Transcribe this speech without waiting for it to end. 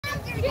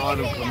All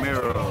them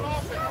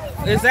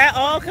Camaros. Is that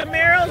all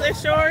Camaros? It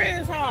sure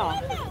is,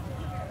 huh?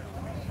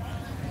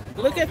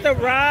 Look at the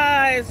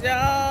rides,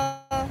 y'all.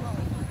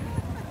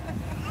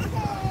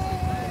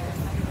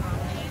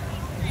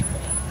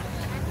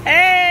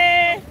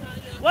 Hey,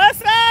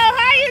 what's up?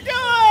 How you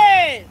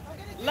doing?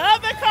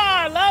 Love the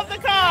car, love the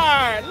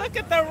car. Look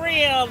at the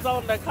rims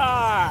on the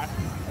car.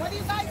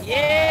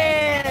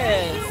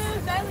 Yes.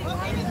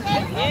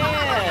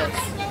 Yes.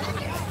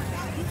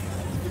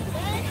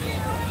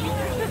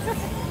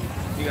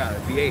 You got a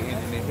V8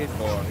 engine in his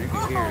car. You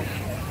can hear it.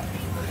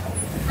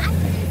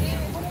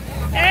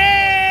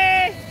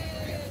 Hey.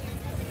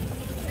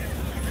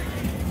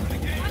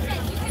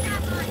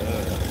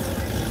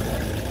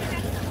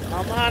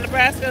 Omaha,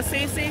 Nebraska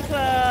CC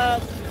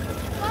Club.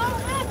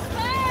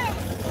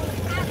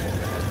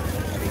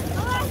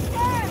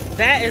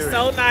 That is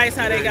so nice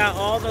how they got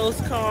all those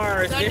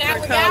cars, so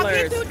different colors.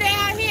 Y'all get through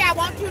down here, I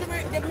want you to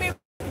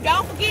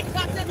don't forget to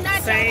come to the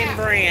nacho. Same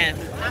brand.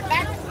 Look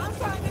at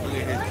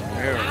his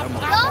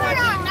Camaro.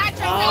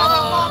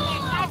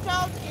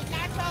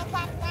 Nacho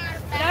popcorn.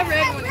 That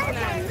red one is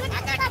nice. I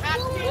got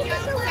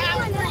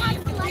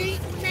jalapenos, sweet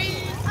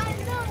cheese.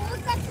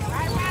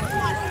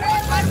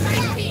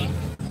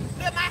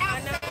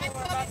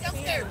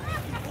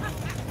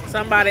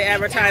 Somebody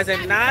advertising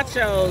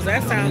nachos.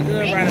 That sounds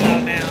good right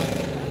about now.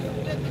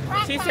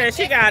 She said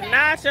she got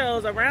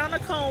nachos around the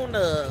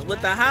corner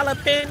with the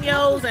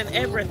jalapenos and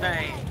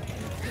everything.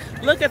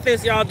 Look at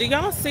this, y'all. Do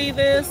y'all see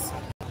this?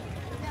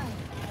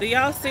 Do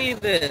y'all see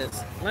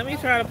this? Let me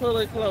try to pull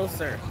it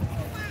closer.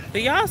 Do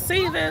y'all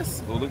see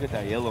this? Oh, look at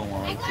that yellow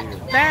one right there.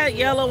 That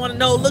yellow one.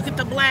 No, look at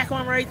the black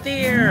one right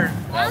there.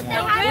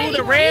 Ooh,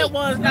 the red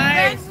one's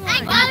nice.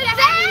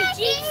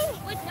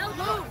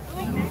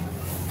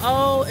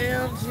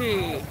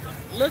 OMG.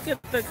 Look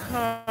at the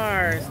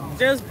cars.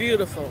 Just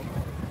beautiful.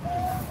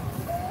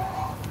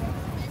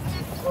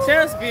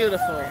 Just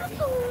beautiful.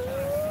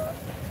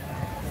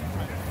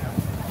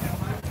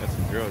 That's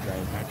a girl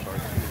driving that car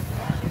too.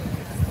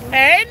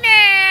 Hey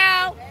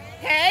now.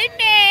 Hey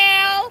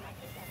now.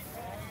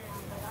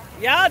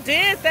 Y'all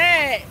did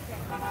that.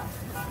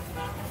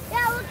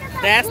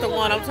 That's the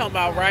one I'm talking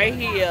about right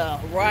here.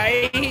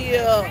 Right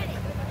here.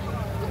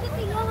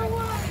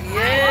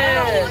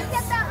 Yes.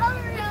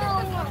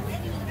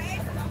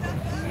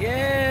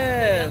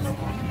 Yes.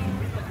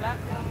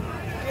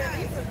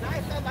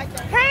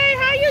 Hey,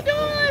 how you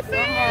doing,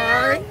 fam? I'm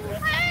alright.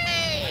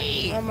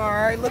 Hey. I'm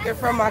alright. Looking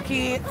for my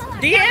kids.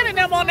 Deanna and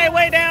them on their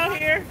way down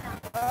here.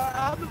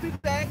 I'll be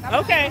back.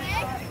 Okay.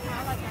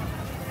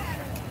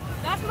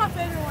 That's my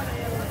favorite one.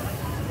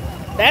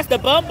 That's the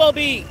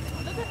Bumblebee.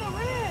 Look at the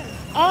red.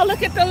 Oh,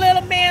 look at the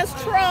little man's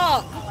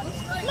truck.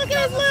 Look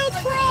at his little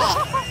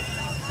truck.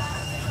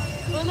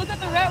 Well, look at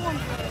the red one.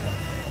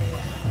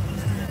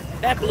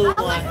 That blue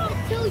one.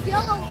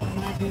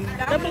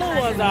 The blue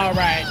one's all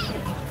right.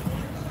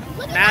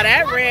 Now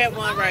that red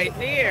one right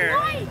there.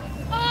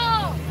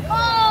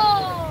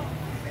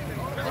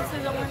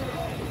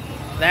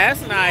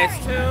 That's nice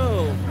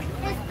too.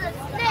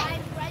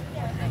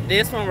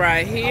 This one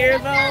right here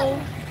though.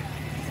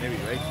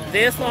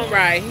 This one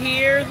right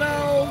here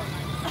though.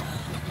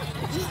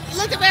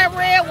 Look at that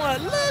red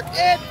one. Look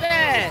at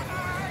that.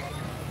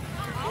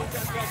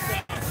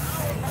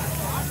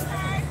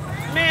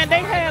 Man, they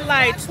had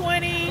like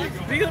 20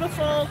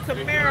 beautiful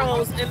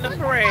Camaros in the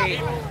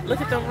parade. Look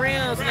at the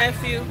rims,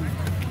 nephew.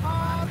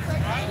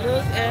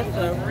 Look at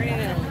the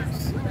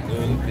rims.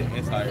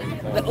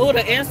 Oh,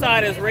 the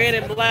inside is red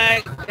and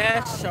black.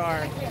 That's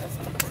sharp.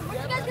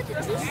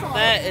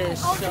 That is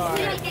sharp.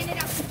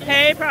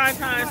 Hey,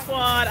 Primetime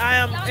Squad. I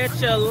am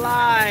at you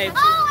live.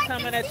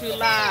 Coming at you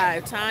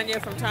live. Tanya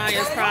from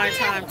Tanya's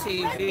Primetime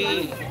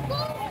TV.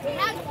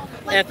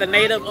 At the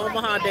Native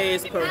Omaha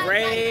Days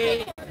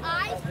Parade.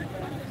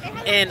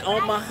 In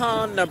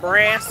Omaha,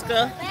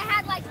 Nebraska.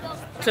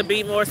 To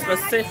be more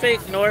specific,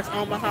 North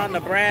Omaha,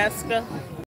 Nebraska.